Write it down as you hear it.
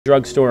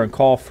drugstore and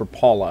call for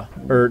Paula,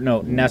 or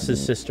no,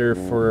 Nessa's sister,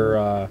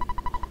 for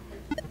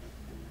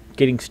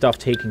getting stuff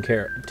taken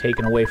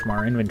away from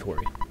our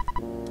inventory.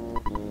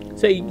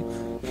 Say,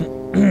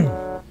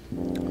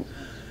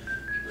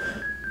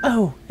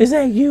 oh, is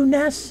that you,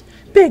 Ness?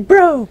 Big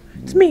bro,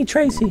 it's me,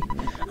 Tracy.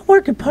 I'm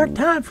working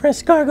part-time for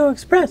Escargot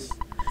Express.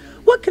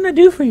 What can I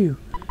do for you?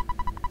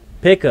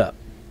 Pick up.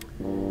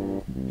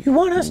 You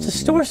want us to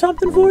store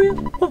something for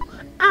you? Well,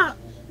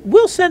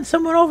 we'll send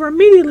someone over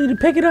immediately to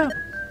pick it up.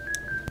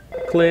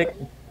 Click.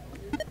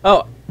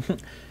 Oh,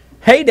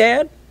 hey,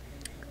 Dad.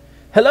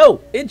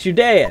 Hello, it's your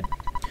dad.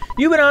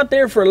 You've been out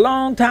there for a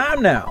long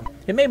time now.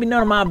 It may be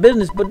none of my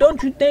business, but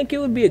don't you think it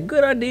would be a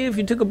good idea if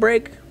you took a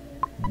break?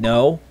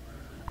 No.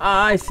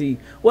 I see.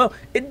 Well,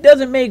 it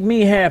doesn't make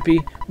me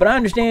happy, but I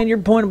understand your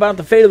point about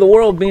the fate of the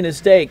world being at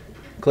stake.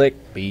 Click.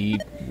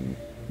 Beep.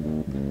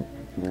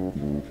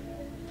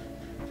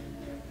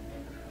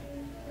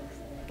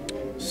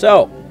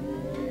 So,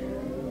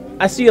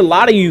 I see a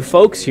lot of you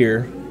folks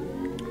here.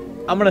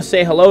 I'm going to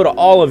say hello to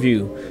all of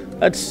you.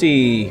 Let's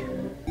see.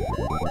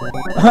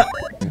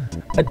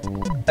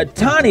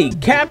 Atani,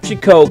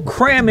 Capchico,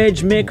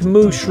 Cramage, Mick,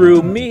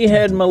 Mooshrew,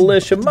 Meathead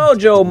Militia,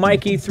 Mojo,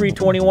 Mikey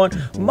 321,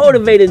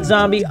 Motivated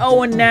Zombie,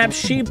 Owen Knapp,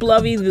 Sheep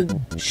Lover,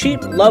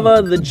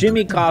 the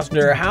Jimmy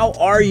Costner. How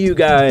are you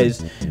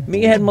guys?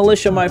 Meathead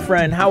Militia, my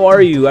friend, how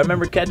are you? I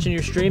remember catching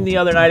your stream the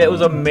other night. It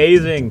was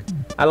amazing.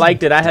 I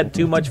liked it. I had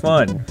too much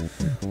fun.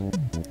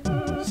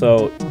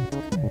 So,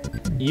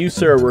 you,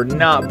 sir, were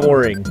not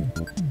boring.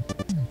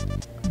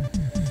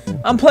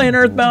 I'm playing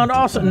Earthbound.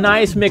 Also,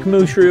 nice, Mick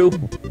Mooshrew.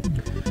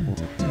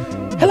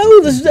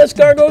 Hello, this is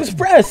Escargot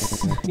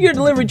Express. Your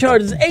delivery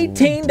charge is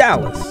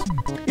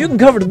 $18. You can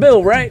cover the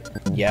bill, right?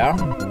 Yeah.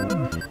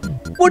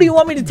 What do you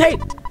want me to take?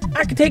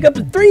 I can take up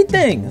to 3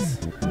 things.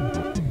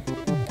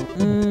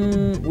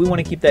 We want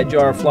to keep that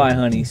jar of fly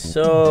honey,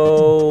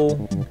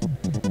 so...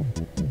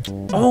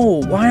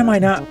 Oh, why am I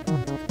not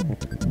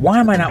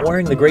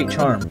wearing the Great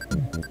Charm?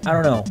 I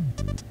don't know.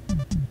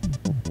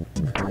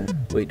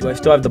 Wait, do I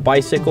still have the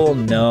bicycle?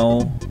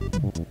 No.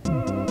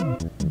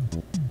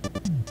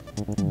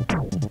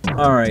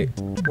 Alright,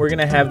 we're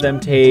gonna have them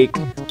take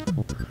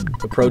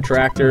the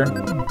protractor,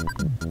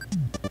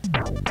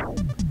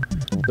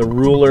 the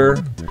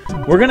ruler.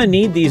 We're gonna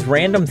need these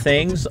random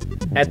things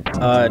at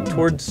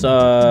towards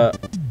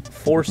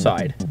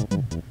Foreside.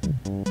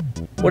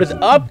 What is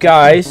up,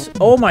 guys?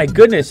 Oh my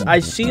goodness, I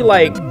see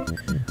like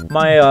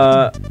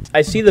my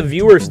I see the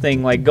viewers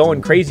thing like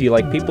going crazy,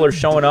 like people are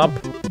showing up.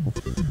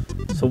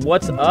 So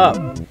what's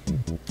up?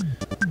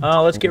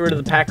 Let's get rid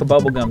of the pack of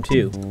bubblegum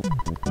too.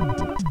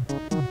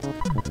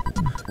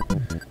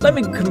 Let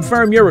me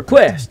confirm your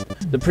request.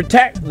 The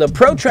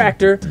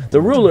protractor,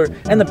 the ruler,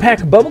 and the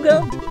pack of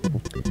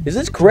bubblegum? Is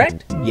this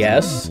correct?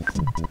 Yes.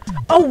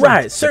 Oh,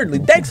 right, certainly.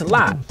 Thanks a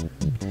lot.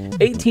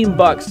 18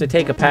 bucks to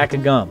take a pack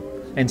of gum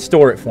and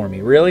store it for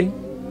me. Really?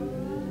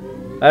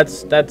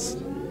 That's...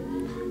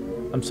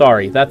 I'm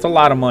sorry. That's a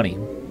lot of money.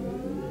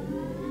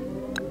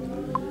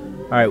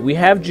 Alright, we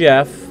have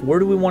Jeff. Where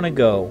do we want to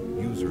go?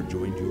 User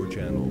joined your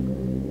channel.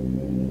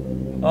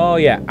 Oh,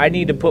 yeah. I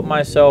need to put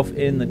myself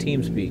in the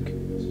TeamSpeak.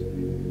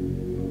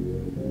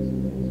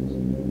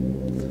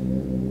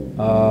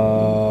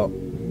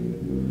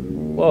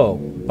 Whoa.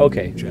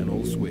 Okay.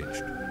 Channel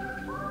switched.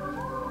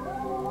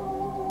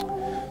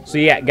 So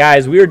yeah,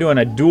 guys, we are doing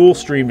a dual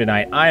stream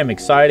tonight. I am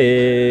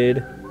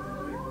excited.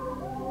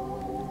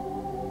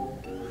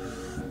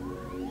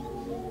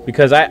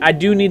 Because I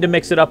do need to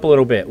mix it up a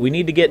little bit. We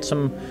need to get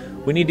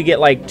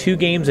like 2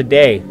 games a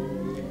day.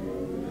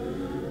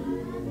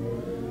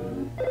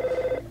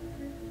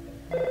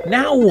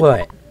 Now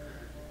what?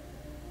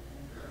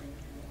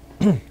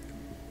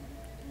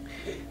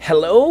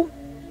 Hello?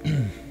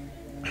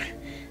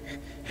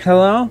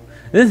 Hello?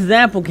 This is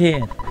Apple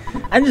Kid.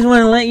 I just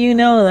want to let you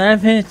know that I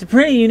finished a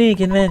pretty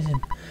unique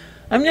invention.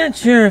 I'm not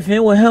sure if it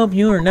will help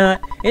you or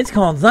not. It's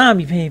called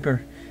zombie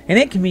paper, and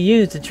it can be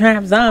used to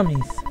trap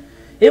zombies.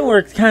 It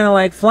works kind of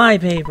like fly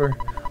paper.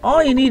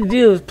 All you need to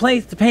do is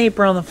place the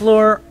paper on the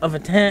floor of a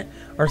tent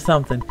or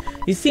something.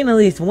 You've seen at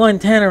least one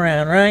tent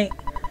around, right?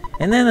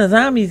 And then the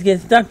zombies get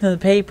stuck to the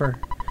paper.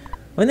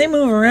 When they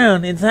move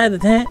around inside the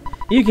tent,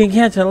 you can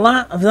catch a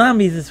lot of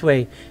zombies this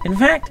way. In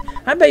fact,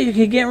 I bet you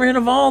could get rid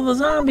of all the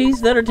zombies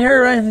that are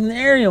terrorizing the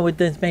area with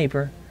this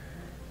paper.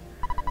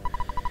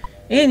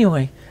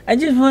 Anyway, I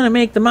just want to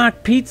make the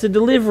mock pizza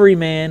delivery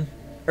man,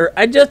 or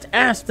I just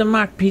asked the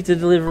mock pizza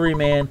delivery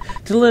man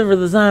to deliver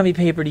the zombie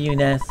paper to you,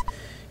 Ness.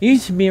 You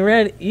should be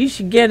ready. You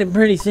should get it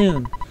pretty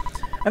soon.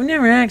 I've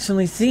never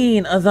actually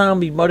seen a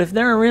zombie, but if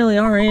there really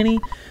are any,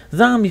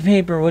 zombie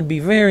paper would be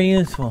very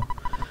useful.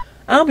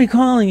 I'll be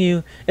calling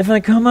you if I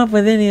come up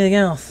with anything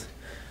else.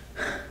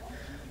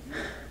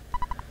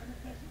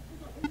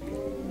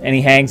 And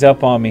he hangs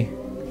up on me.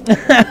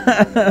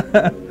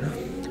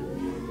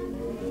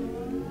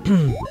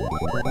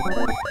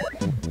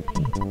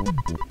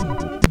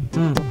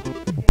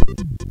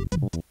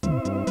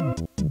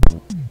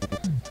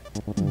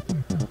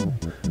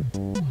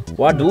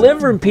 While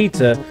delivering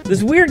pizza,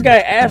 this weird guy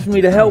asked me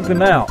to help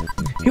him out.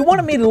 He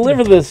wanted me to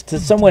deliver this to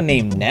someone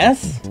named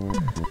Ness,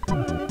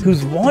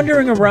 who's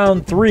wandering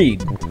around 3.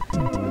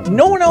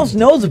 No one else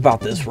knows about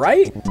this,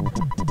 right?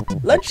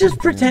 Let's just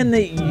pretend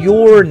that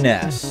you're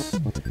Ness,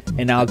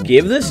 and I'll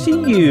give this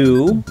to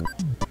you.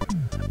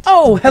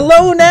 Oh,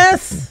 hello,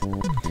 Ness!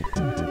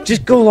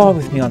 Just go along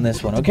with me on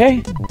this one,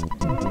 okay?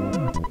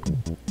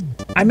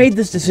 I made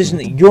this decision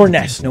that you're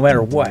Ness no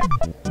matter what.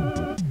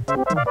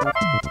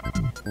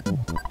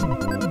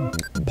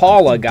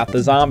 Paula got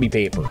the zombie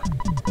paper.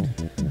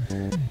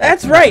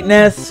 That's right,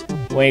 Ness.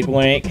 Wink,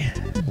 wink.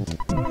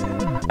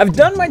 I've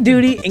done my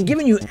duty and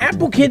given you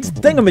Apple Kids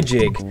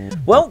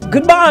thingamajig. Well,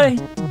 goodbye.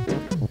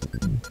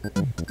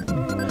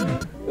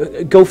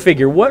 Go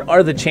figure. What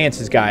are the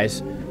chances,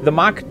 guys? The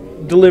mock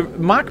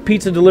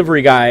pizza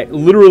delivery guy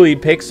literally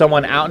picks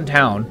someone out in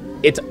town.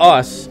 It's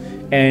us,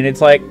 and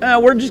it's like,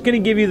 we're just gonna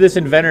give you this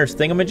inventor's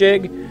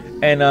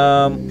thingamajig,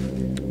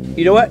 and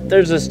you know what?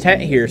 There's this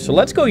tent here, so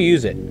let's go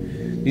use it.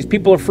 These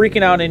people are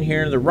freaking out in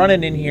here. They're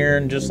running in here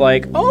and just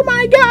like, oh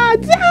my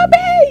God,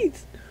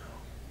 zombies!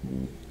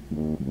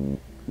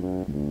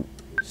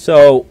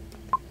 So,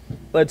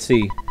 let's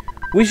see.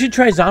 We should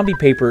try zombie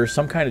paper or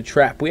some kind of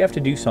trap. We have to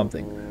do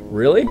something.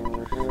 Really?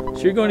 So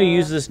you're going to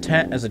use this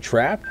tent as a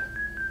trap?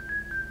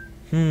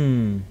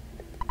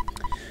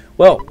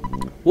 Well,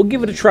 we'll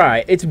give it a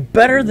try. It's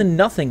better than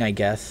nothing, I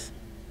guess.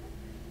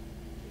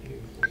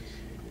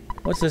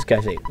 What's this guy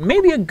say?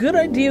 Maybe a good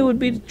idea would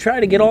be to try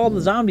to get all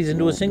the zombies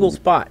into a single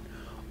spot.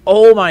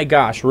 Oh my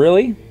gosh,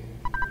 really?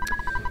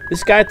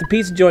 This guy at the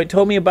pizza joint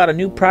told me about a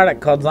new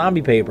product called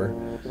zombie paper.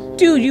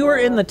 Dude, you were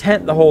in the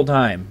tent the whole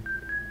time.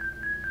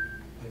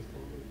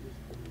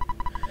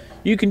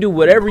 You can do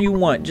whatever you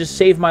want. Just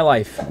save my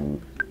life.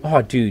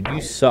 Oh, dude,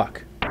 you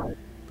suck.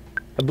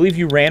 I believe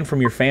you ran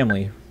from your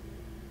family.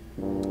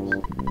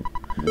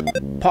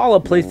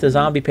 Paula placed the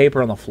zombie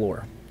paper on the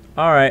floor.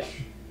 Alright.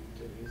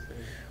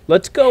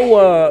 Let's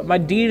go, my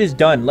deed is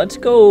done. Let's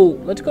go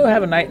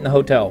have a night in the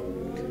hotel.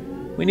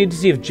 We need to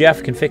see if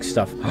Jeff can fix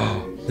stuff.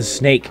 The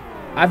snake.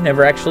 I've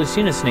never actually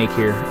seen a snake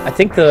here. I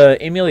think the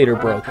emulator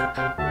broke.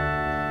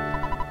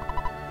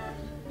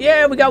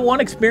 Yeah, we got 1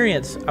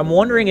 experience. I'm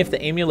wondering if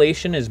the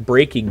emulation is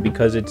breaking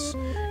because it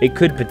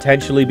could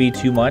potentially be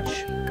too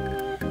much.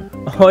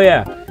 Oh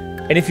yeah.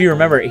 And if you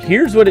remember,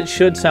 here's what it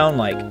should sound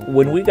like.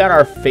 When we got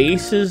our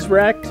faces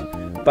wrecked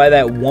by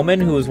that woman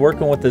who was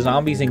working with the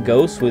zombies and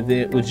ghosts,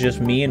 it was just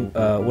me and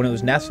when it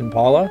was Ness and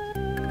Paula.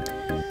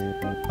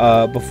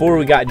 Before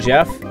we got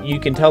Jeff, you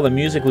can tell the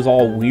music was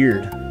all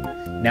weird.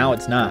 Now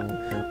it's not.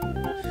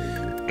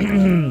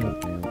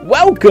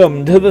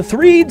 Welcome to the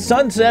 3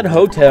 Sunset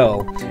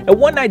Hotel. A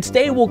one-night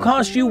stay will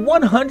cost you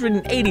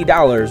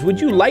 $180. Would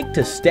you like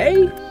to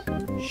stay?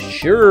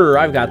 Sure,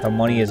 I've got the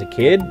money as a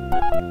kid.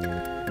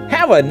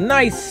 Have a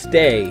nice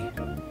stay.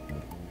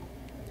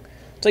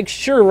 It's like,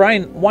 sure,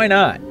 Ryan, why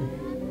not?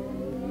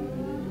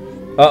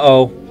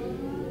 Uh-oh.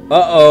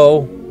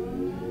 Uh-oh.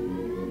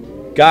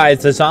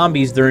 Guys, the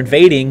zombies, they're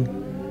invading.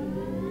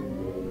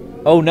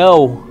 Oh,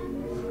 no.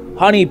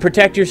 Honey,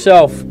 protect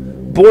yourself.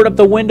 Board up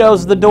the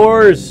windows, the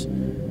doors.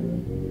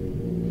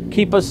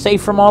 Keep us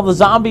safe from all the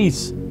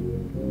zombies.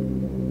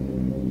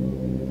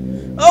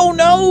 Oh,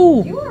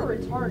 no! You are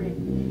retarded.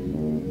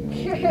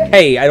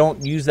 Hey, I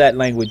don't use that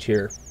language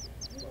here.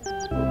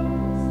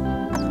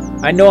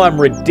 I know I'm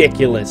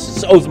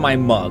ridiculous. So's my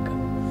mug.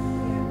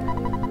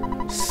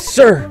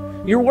 Sir,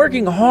 you're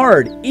working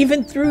hard,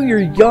 even though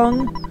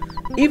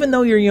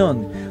you're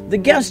young. The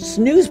guests'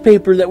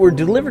 newspaper that were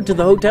delivered to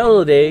the hotel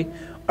today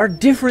are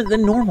different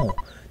than normal.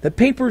 The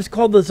paper is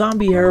called the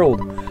Zombie Herald.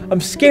 I'm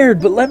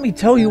scared, but let me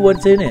tell you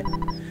what's in it.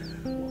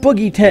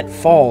 Boogie tent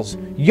falls.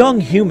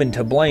 Young human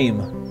to blame.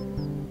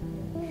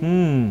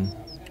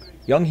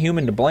 Young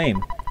human to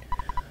blame.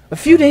 A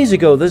few days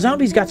ago, the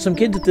zombies got some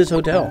kids at this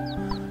hotel.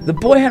 The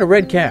boy had a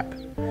red cap.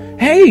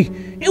 Hey,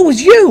 it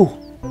was you!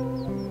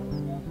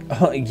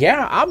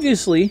 Yeah,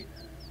 obviously.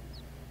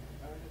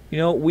 You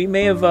know, we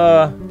may have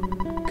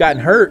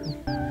gotten hurt.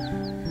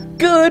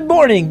 Good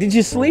morning. Did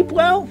you sleep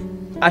well?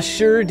 I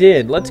sure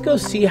did. Let's go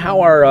see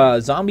how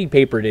our zombie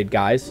paper did,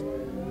 guys.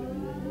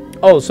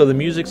 Oh, so the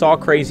music's all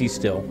crazy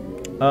still.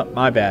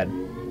 My bad.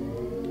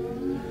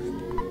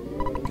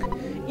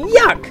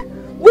 Yuck!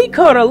 We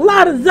caught a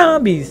lot of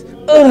zombies.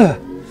 Ugh.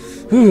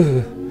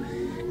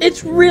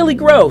 It's really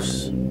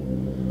gross. You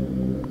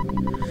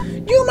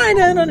might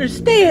not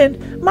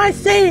understand my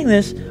saying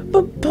this,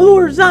 but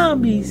poor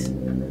zombies.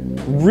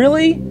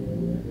 Really?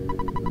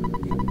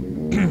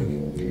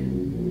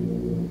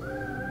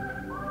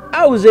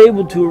 I was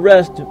able to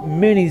arrest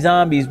many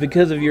zombies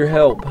because of your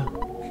help.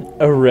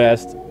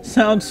 Arrest?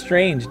 Sounds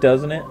strange,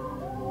 doesn't it?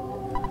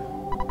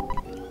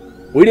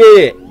 We did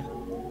it.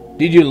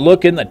 Did you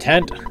look in the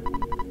tent?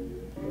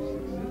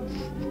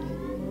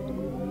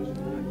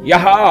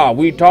 Yaha!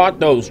 We taught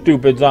those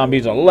stupid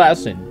zombies a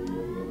lesson.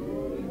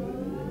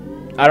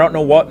 I don't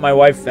know what my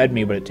wife fed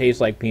me, but it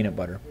tastes like peanut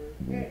butter.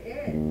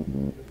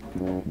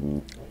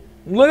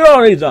 Look at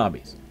all these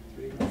zombies.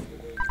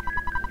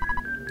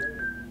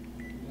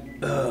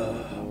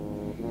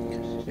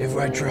 If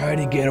I try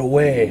to get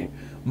away,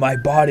 my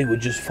body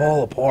would just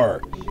fall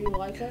apart. Do you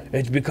like it?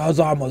 It's because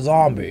I'm a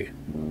zombie.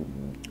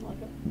 Like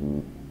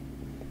it?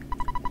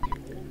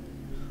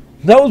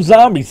 Those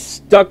zombies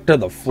stuck to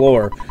the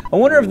floor. I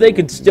wonder if they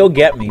could still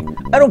get me.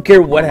 I don't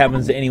care what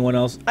happens to anyone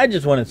else. I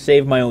just want to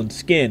save my own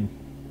skin.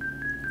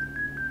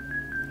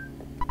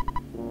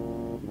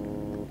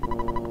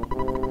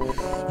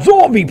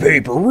 Zombie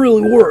paper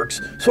really works,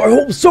 so I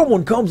hope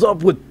someone comes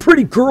up with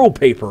pretty girl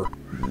paper.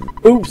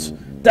 Oops,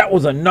 that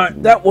wasn't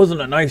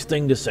a nice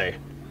thing to say.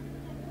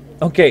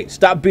 Okay,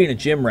 stop being a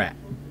gym rat.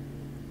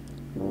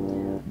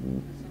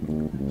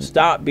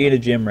 Stop being a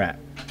gym rat.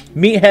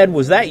 Meathead,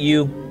 was that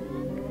you?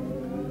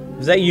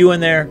 Was that you in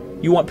there?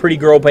 You want pretty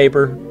girl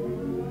paper?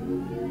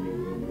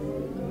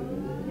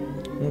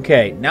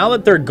 Okay, now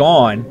that they're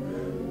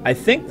gone, I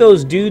think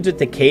those dudes at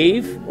the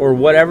cave, or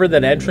whatever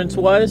that entrance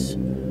was,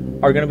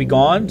 are going to be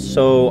gone.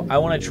 So I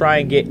want to try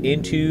and get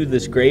into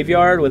this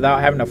graveyard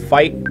without having to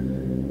fight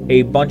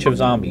a bunch of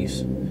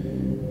zombies.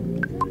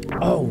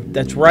 Oh,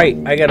 that's right.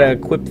 I got to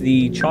equip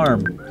the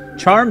charm.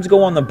 Charms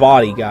go on the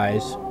body,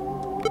 guys.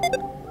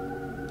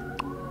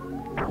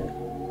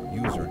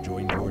 User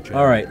joined your channel.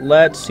 All right,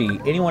 let's see.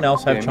 Anyone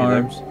else have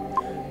charms?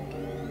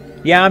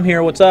 Yeah, I'm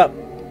here. What's up?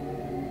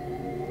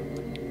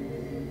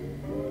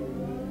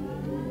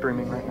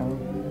 Streaming right now.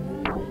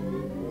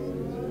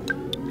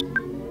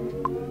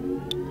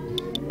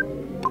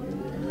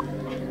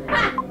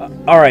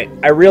 All right,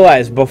 I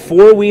realize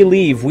before we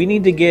leave, we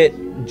need to get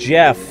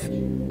Jeff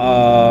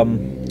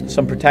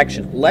some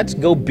protection. Let's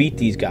go beat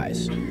these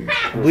guys.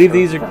 I believe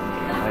these are...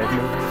 I have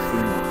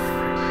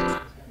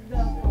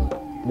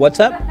never seen What's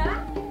up?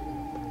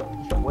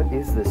 this. What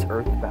is this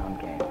Earthbound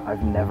game?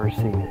 I've never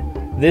seen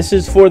it. This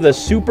is for the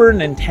Super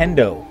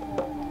Nintendo.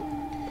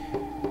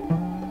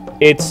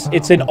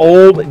 It's an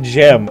old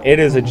gem. It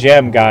is a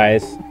gem,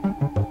 guys.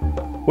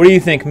 What do you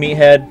think,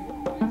 Meathead?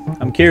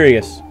 I'm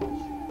curious.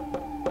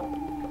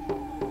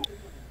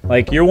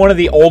 Like, you're one of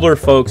the older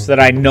folks that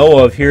I know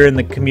of here in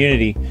the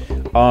community.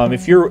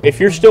 If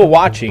you're still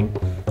watching,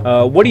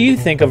 what do you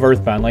think of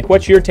Earthbound? Like,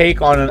 what's your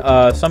take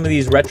on some of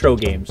these retro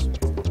games?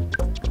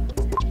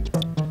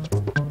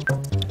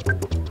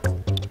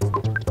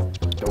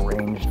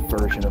 Deranged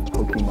version of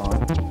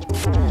Pokemon.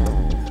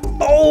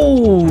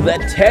 Oh,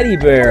 that teddy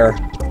bear.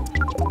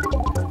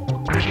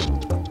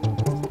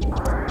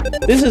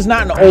 This is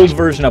not an old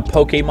version of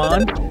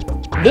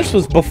Pokemon. This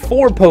was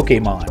before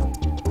Pokemon.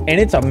 And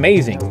it's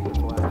amazing.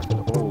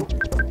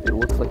 It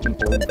looks like an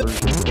old version of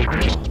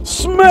Pokemon.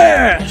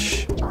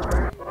 Smash!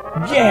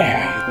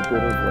 Yeah! With a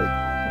bit of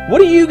like. What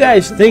do you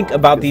guys think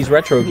about these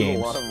retro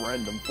games? A lot of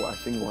random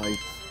flashing lights.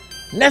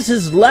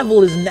 Ness's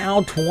level is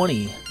now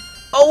 20.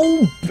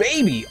 Oh,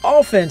 baby!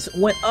 Offense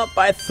went up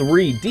by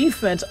 3.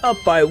 Defense up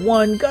by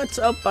 1. Guts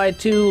up by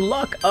 2.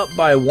 Luck up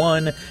by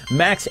 1.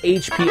 Max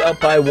HP up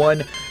by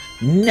 1.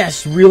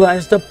 Ness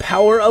realized the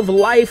power of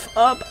life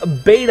up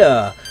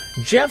beta.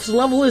 Jeff's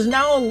level is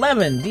now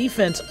 11.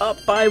 Defense up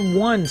by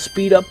 1.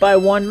 Speed up by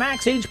 1.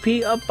 Max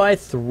HP up by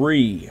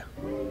 3.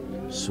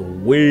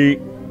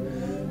 Sweet.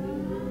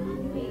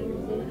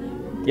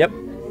 Yep.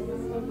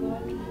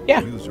 Yeah.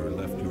 User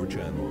left your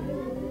channel.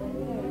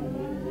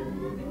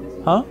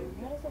 Huh? How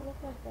does it look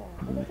like that?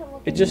 It doesn't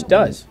look It just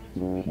does. It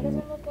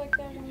doesn't look like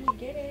that when you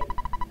get it.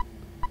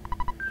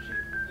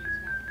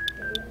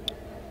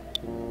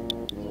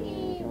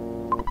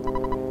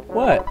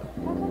 What? How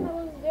come it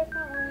looks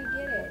different when we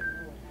get it?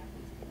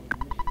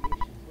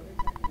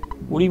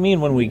 What do you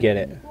mean when we get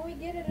it? When we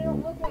get it, it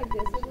don't look like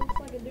this. It looks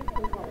like a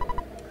different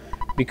color.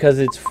 Because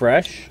it's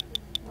fresh?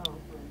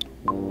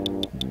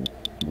 Oh.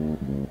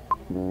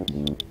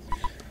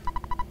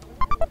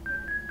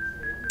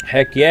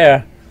 Heck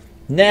yeah.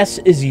 Ness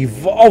is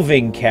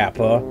evolving,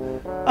 Kappa.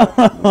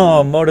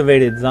 Oh,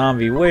 motivated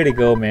zombie. Way to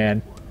go,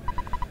 man.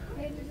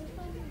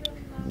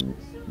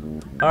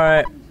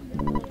 Alright.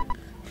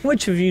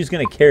 Which of you is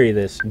going to carry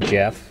this,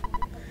 Jeff?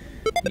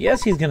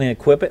 Yes, he's going to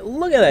equip it.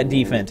 Look at that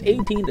defense.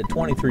 18 to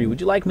 23. Would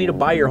you like me to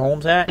buy your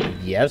Holmes hat?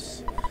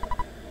 Yes.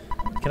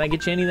 Can I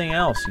get you anything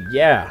else?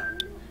 Yeah.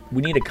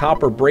 We need a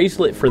copper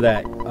bracelet for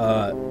that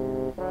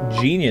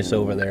genius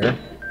over there.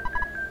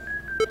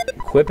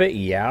 Equip it?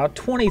 Yeah.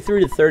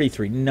 23 to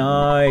 33.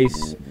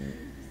 Nice.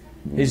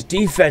 His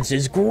defense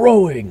is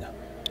growing.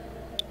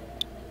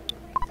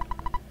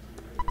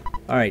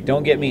 Alright,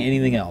 don't get me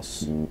anything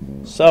else.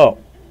 So,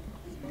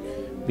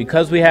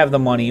 because we have the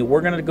money,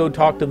 we're going to go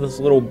talk to this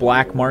little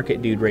black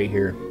market dude right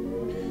here.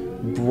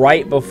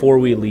 Right before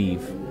we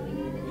leave.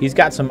 He's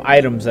got some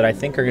items that I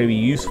think are going to be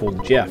useful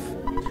to Jeff.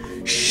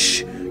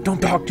 Shh!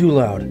 Don't talk too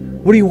loud.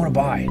 What do you want to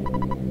buy?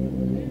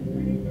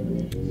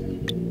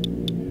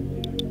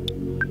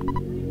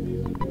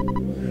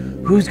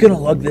 Who's going to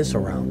lug this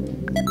around?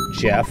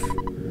 Jeff.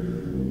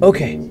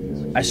 Okay,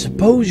 I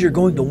suppose you're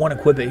going to want to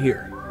equip it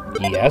here.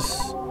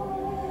 Yes.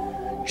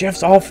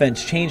 Jeff's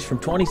offense changed from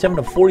 27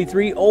 to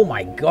 43. Oh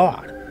my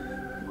god.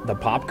 The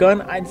pop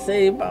gun, I'd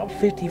say about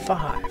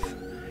 55.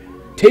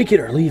 Take it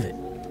or leave it.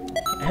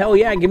 Hell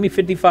yeah, give me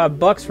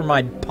 $55 for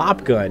my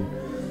pop gun.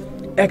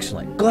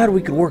 Excellent. Glad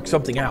we could work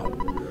something out.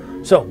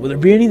 So, will there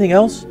be anything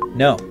else?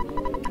 No.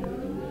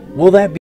 Will that be